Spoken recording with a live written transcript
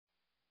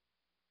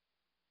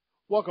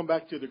Welcome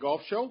back to the Golf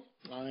Show.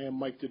 I am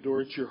Mike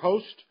Dudurich, your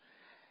host,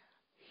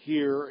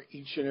 here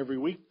each and every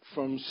week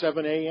from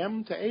 7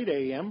 a.m. to 8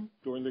 a.m.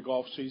 during the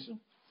golf season.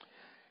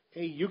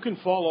 Hey, you can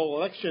follow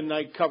election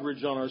night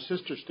coverage on our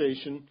sister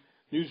station,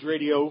 News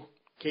Radio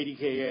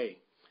KDKA.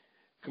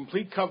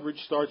 Complete coverage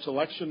starts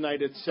election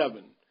night at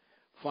 7.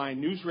 Find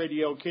News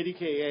Radio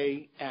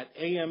KDKA at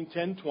AM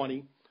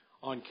 1020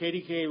 on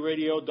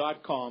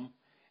kdkaradio.com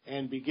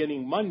and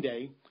beginning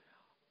Monday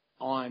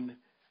on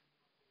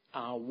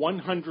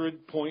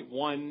 100.1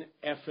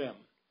 FM.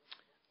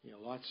 You know,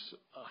 lots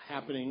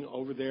happening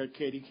over there at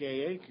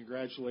KDKA.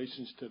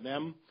 Congratulations to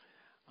them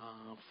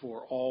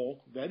for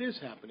all that is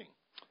happening.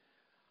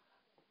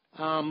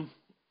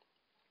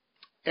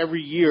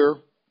 Every year,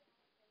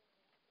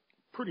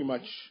 pretty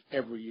much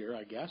every year,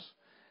 I guess,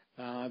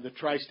 the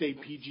Tri-State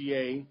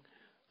PGA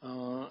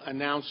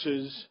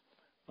announces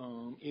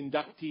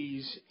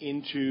inductees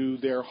into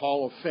their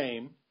Hall of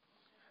Fame,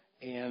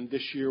 and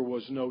this year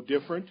was no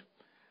different.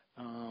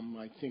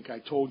 I think I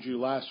told you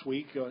last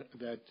week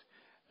that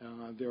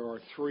there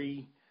are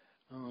three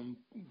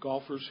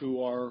golfers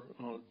who are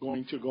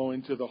going to go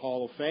into the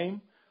Hall of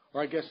Fame,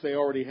 or I guess they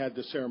already had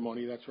the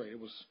ceremony. That's right. It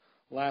was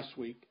last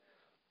week.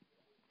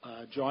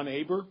 John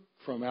Aber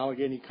from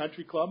Allegheny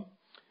Country Club,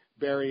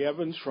 Barry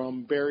Evans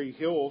from Berry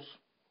Hills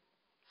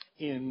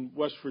in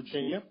West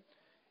Virginia,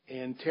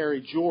 and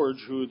Terry George,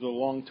 who is a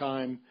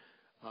longtime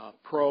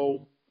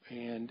pro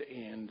and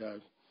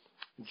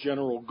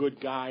general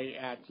good guy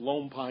at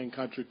Lone Pine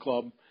Country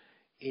Club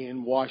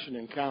in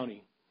Washington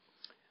County.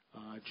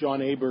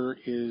 John Aber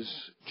is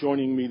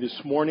joining me this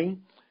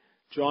morning.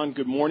 John,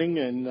 good morning,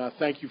 and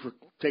thank you for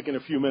taking a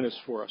few minutes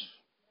for us.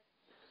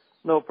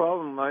 No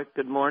problem, Mike.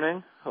 Good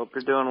morning. Hope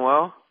you're doing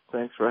well.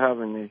 Thanks for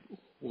having me.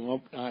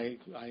 Well, I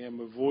am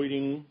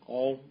avoiding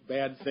all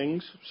bad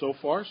things so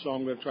far, so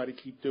I'm going to try to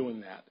keep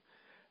doing that,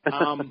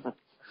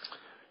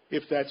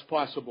 if that's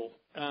possible.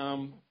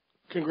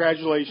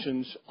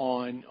 Congratulations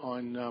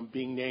on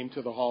being named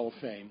to the Hall of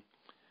Fame.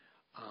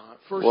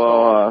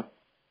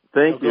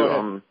 Thank you.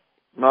 I'm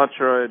not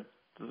sure I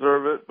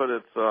deserve it, but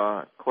it's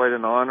quite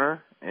an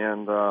honor,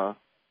 and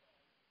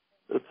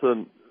it's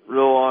a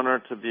real honor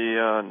to be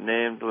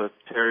named with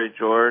Terry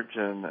George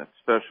and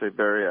especially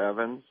Barry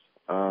Evans.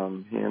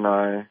 He and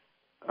I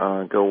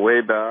go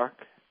way back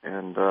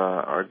and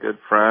are good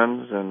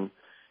friends and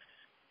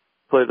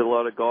played a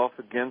lot of golf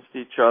against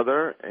each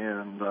other,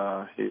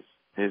 and he's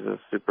a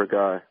super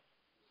guy.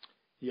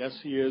 Yes,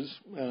 he is.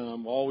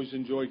 Always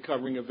enjoyed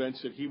covering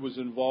events that he was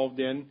involved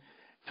in.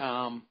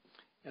 And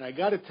I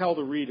got to tell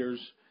the readers,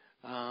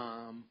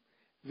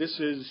 this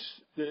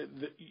is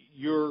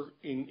your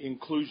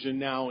inclusion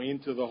now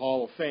into the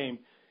Hall of Fame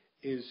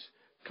is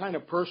kind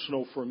of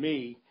personal for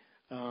me.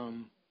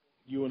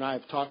 You and I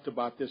have talked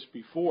about this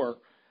before.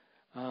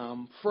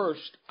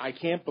 First, I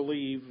can't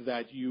believe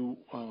that you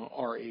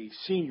are a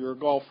senior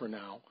golfer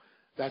now.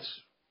 That's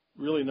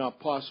really not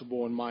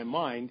possible in my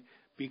mind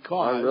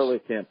because... I really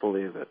can't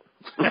believe it.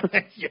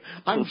 Yeah,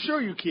 I'm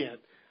sure you can't.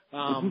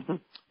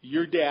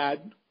 Your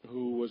dad,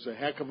 who was a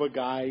heck of a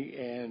guy,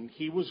 and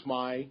he was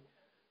my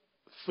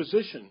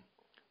physician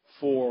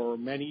for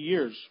many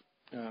years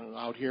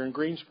out here in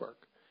Greensburg.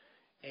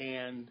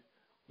 And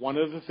one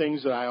of the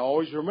things that I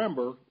always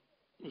remember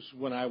was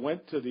when I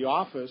went to the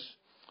office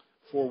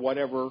for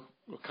whatever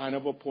kind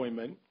of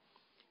appointment,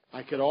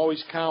 I could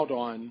always count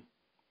on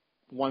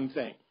one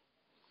thing.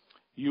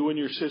 You and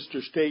your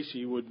sister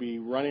Stacy would be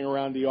running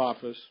around the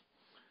office,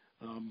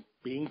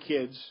 being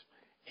kids,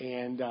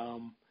 and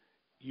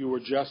you were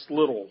just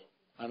little,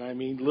 and I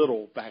mean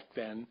little back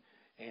then,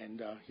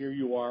 and here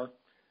you are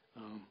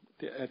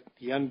at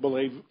the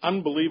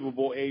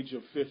unbelievable age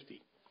of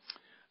 50.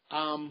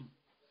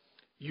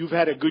 You've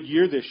had a good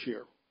year this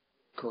year,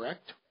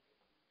 correct?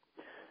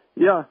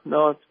 Yeah,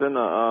 no, it's been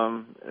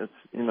it's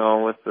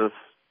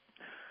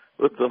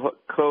with the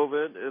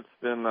COVID, it's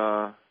been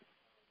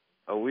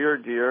a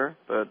weird year,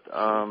 but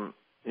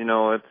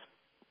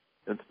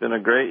it's been a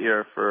great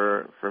year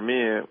for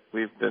me.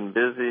 We've been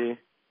busy.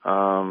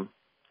 I've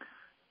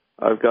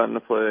gotten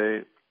to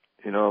play,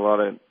 a lot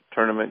of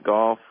tournament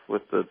golf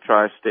with the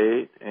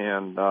Tri-State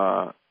and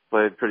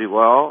played pretty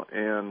well.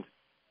 And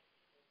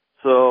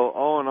so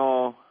all in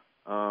all,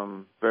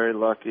 very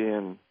lucky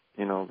and,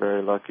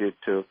 very lucky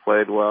to have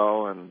played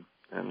well.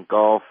 And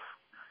golf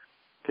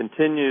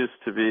continues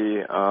to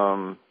be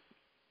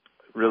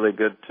really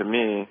good to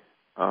me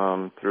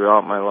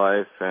throughout my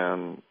life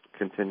and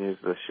continues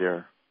this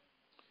year.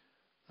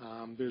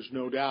 There's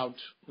no doubt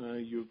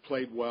you've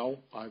played well.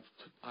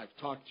 I've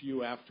talked to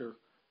you after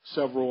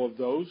several of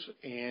those,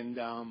 and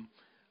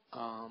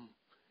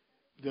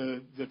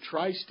the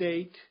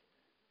Tri-State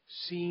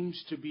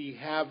seems to be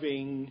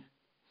having,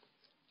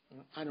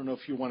 I don't know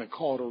if you want to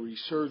call it a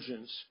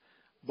resurgence,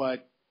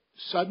 but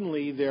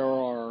suddenly there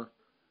are,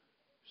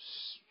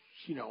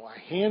 a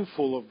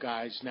handful of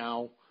guys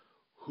now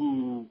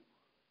who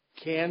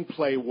can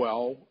play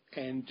well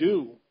and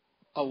do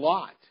a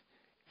lot.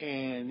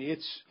 And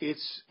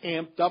it's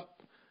amped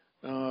up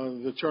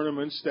the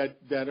tournaments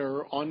that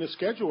are on the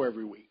schedule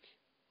every week.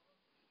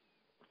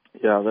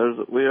 Yeah,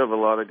 we have a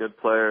lot of good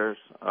players.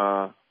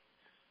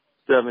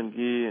 Devin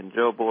Gee and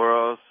Joe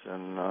Boros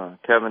and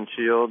Kevin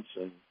Shields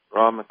and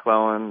Rob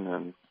McClellan,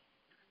 and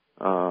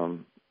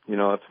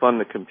it's fun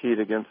to compete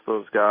against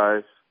those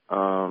guys.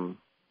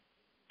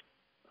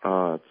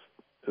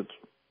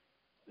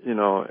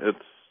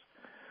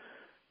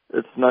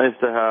 It's nice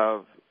to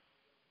have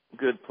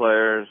good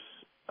players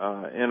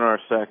in our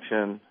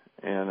section,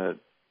 and it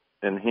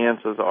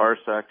enhances our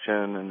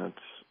section, and it's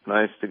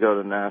nice to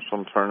go to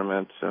national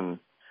tournaments and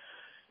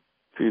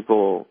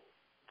people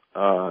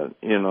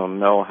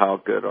know how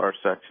good our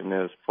section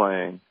is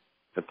playing.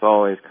 It's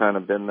always kind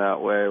of been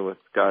that way with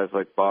guys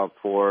like Bob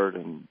Ford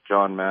and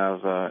John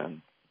Mazza,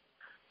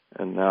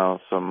 and now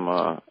some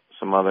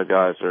other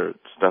guys are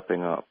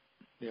stepping up.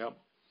 Yeah.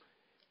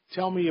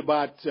 Tell me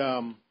about,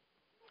 and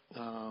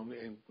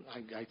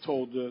I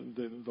told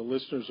the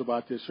listeners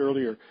about this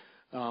earlier.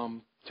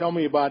 Tell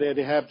me about Ed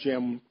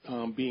Habjam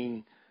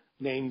being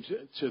named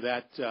to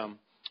that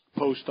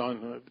post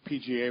on the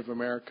PGA of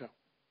America.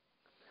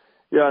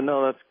 Yeah,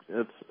 no,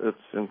 it's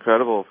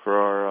incredible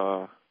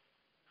for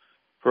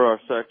our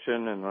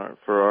section and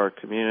for our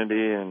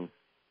community, and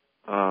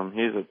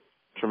he's a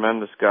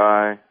tremendous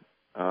guy.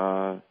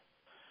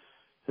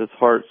 His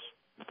heart's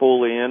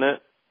fully in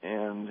it,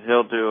 and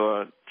he'll do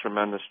a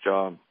tremendous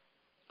job.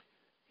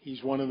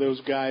 He's one of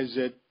those guys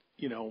that,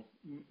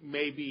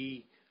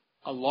 maybe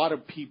a lot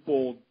of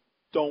people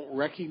don't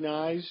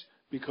recognize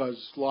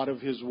because a lot of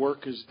his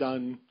work is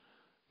done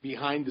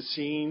behind the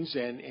scenes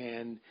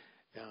and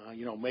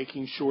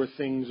making sure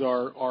things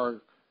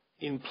are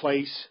in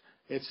place,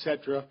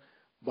 etc.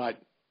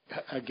 But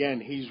again,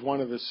 he's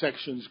one of the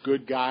section's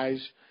good guys,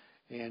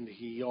 and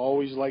he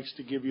always likes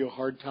to give you a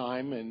hard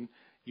time, and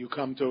you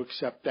come to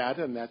accept that,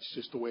 and that's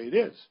just the way it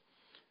is.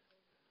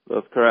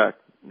 That's correct.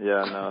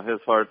 Yeah, no,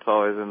 his heart's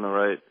always in the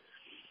right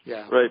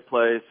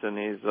place, and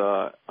he's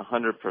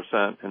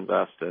 100%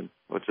 invested,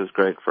 which is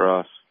great for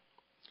us.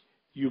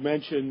 You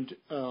mentioned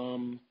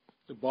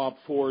Bob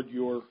Ford,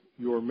 your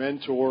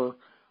mentor.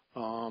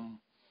 Talk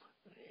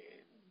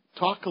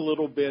a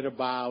little bit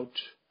about,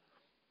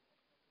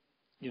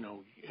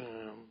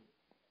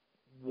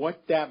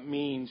 what that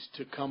means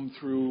to come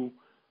through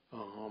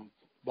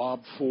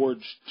Bob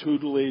Ford's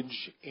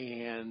tutelage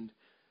and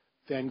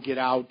then get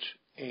out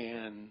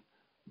and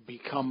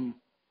become,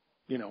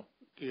 a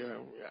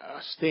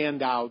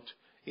standout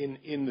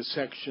in the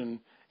section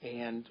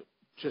and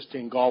just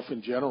in golf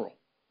in general.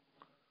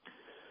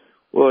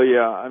 Well,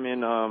 yeah, I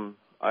mean, I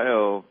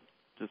owe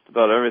just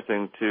about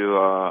everything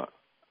to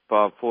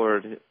Bob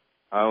Ford.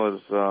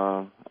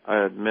 I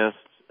had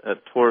missed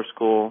at tour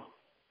school.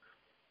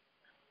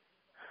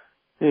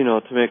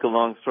 To make a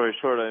long story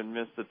short, I had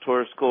missed the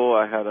tour school.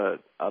 I had a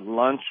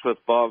lunch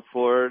with Bob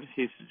Ford.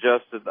 He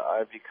suggested that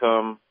I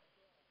become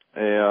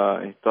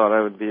he thought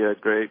I would be a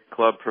great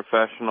club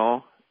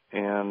professional,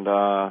 and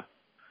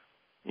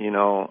he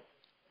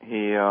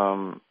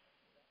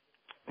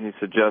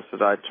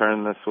suggested I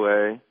turn this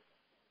way.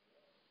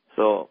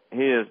 So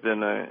he has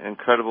been an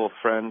incredible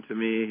friend to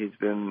me. He's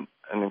been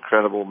an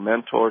incredible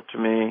mentor to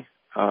me.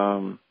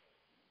 I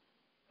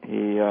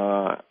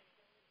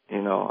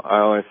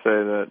always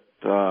say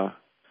that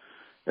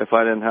if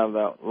I didn't have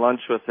that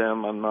lunch with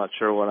him, I'm not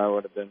sure what I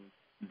would have been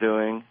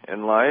doing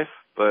in life.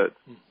 But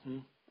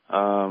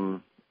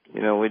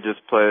we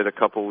just played a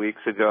couple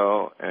weeks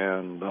ago,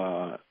 and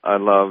I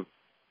love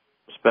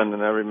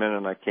spending every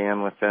minute I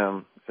can with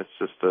him. It's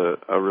just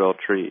a real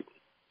treat.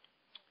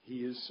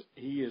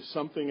 He is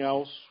something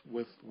else,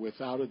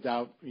 without a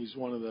doubt. He's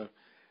one of the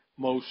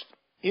most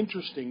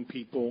interesting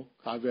people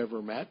I've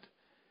ever met,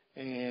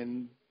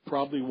 and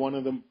probably one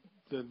of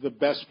the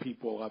best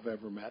people I've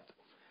ever met.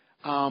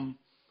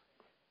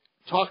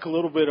 Talk a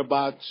little bit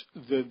about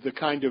the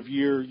kind of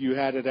year you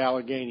had at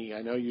Allegheny.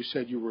 I know you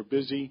said you were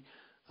busy.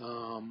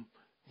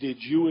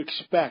 Did you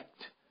expect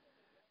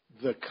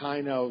the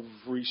kind of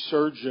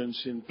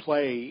resurgence in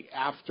play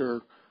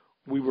after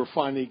we were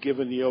finally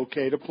given the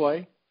okay to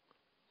play?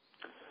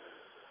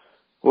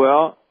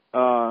 Well,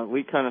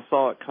 we kind of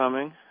saw it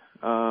coming.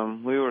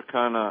 We were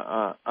kind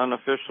of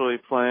unofficially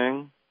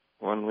playing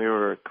when we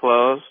were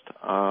closed.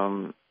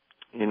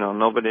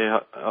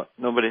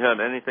 Nobody had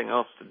anything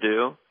else to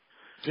do,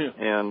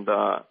 and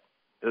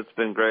it's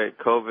been great.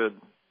 COVID,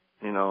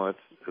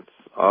 it's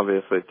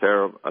obviously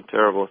a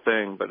terrible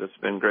thing, but it's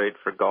been great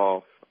for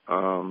golf.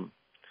 And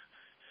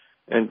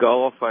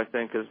golf, I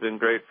think, has been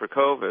great for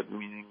COVID,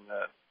 meaning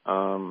that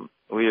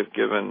we have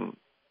given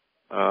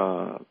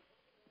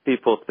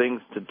people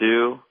things to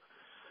do.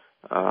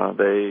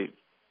 They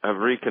have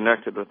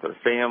reconnected with their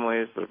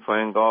families. They're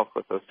playing golf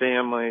with their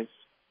families,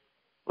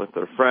 with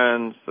their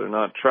friends. They're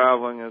not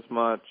traveling as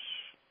much.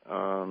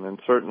 In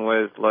certain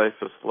ways, life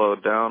has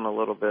slowed down a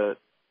little bit,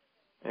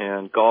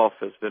 and golf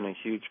has been a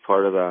huge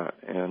part of that.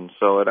 And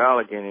so at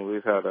Allegheny,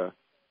 we've had a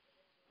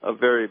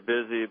very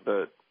busy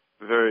but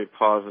very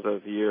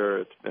positive year.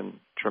 It's been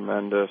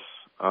tremendous.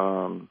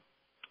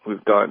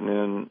 We've gotten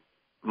in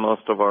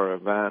most of our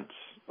events,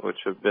 which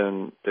have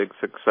been big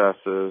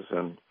successes,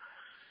 and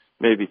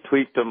maybe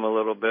tweaked them a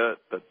little bit,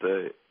 but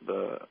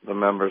the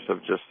members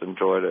have just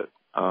enjoyed it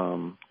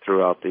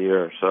throughout the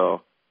year.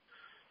 So,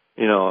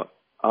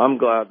 I'm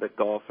glad that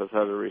golf has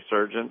had a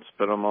resurgence,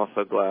 but I'm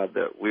also glad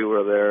that we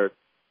were there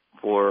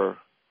for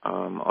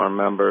our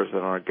members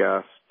and our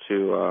guests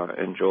to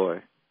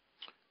enjoy.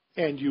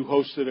 And you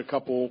hosted a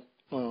couple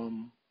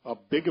of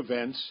big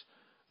events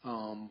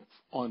on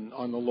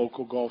the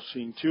local golf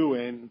scene too,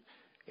 and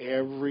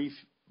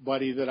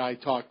everybody that I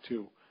talked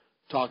to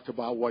talked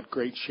about what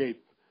great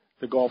shape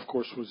the golf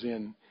course was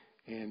in,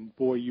 and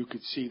boy, you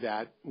could see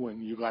that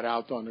when you got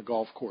out on the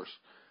golf course.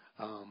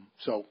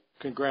 So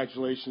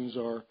congratulations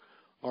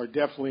are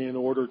definitely in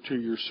order to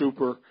your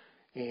super,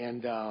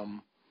 and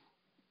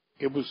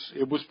it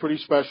was pretty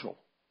special.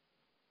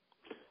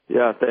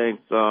 Yeah,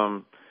 thanks.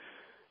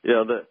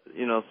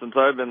 Since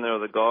I've been there,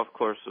 the golf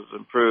course has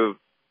improved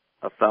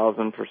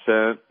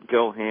 1,000%.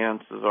 Gil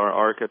Hance is our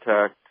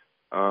architect.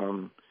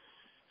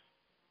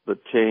 The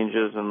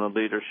changes in the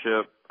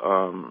leadership.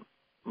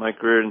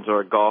 Mike Reardon's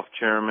our golf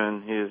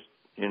chairman.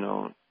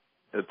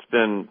 It's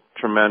been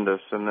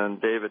tremendous. And then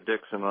David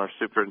Dixon, our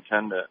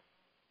superintendent.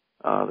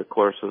 The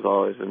course is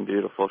always in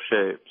beautiful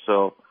shape.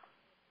 So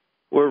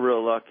we're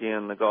real lucky,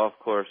 and the golf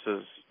course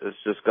has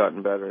just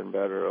gotten better and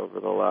better over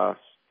the last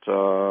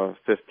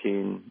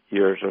 15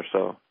 years or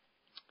so.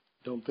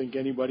 Don't think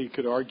anybody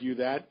could argue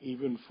that,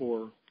 even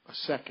for a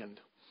second.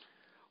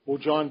 Well,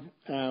 John,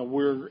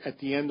 we're at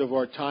the end of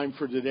our time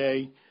for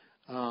today.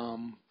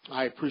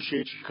 I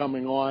appreciate you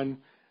coming on.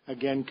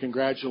 Again,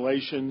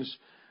 congratulations.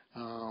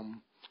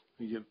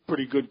 You have a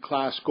pretty good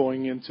class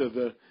going into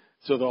the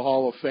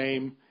Hall of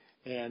Fame,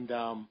 and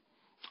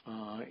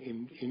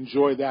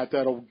enjoy that.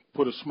 That'll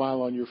put a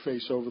smile on your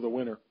face over the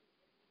winter.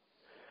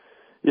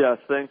 Yes,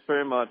 thanks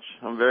very much.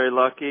 I'm very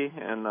lucky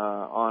and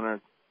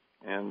honored,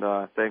 and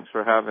thanks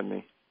for having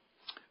me.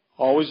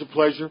 Always a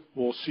pleasure.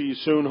 We'll see you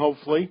soon,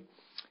 hopefully.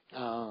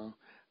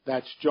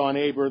 That's John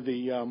Aber,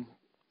 the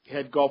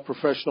head golf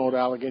professional at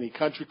Allegheny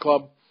Country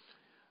Club,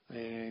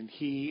 and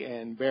he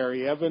and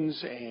Barry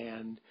Evans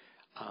and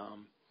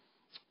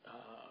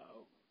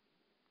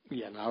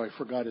now I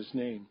forgot his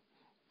name,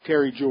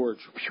 Terry George.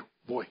 Whew,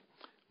 boy,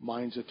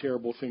 mine's a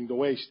terrible thing to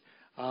waste.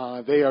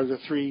 They are the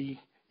three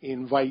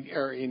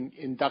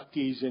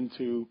inductees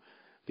into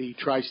the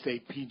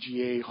Tri-State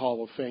PGA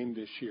Hall of Fame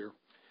this year.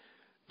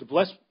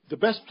 The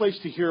best place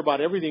to hear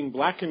about everything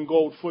black and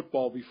gold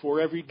football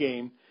before every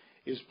game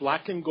is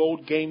Black and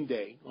Gold Game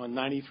Day on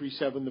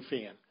 93.7 The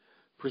Fan,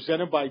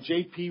 presented by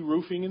JP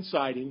Roofing and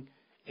Siding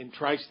and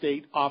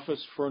Tri-State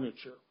Office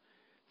Furniture.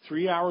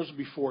 3 hours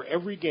before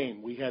every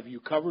game, we have you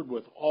covered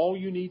with all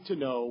you need to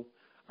know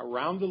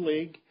around the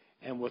league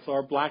and with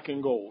our black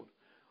and gold.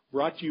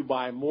 Brought to you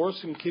by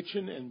Morrison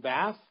Kitchen and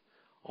Bath,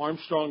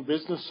 Armstrong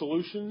Business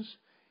Solutions,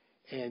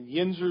 and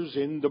Yinzers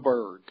in the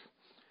Berg.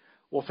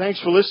 Well, thanks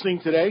for listening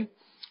today.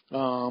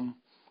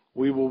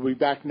 We will be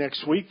back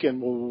next week,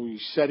 and we'll be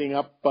setting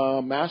up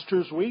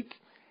Masters Week.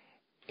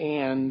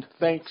 And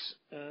thanks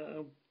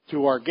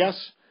to our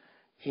guests,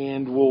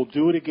 and we'll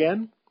do it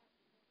again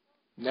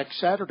next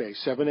Saturday,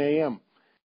 7 a.m.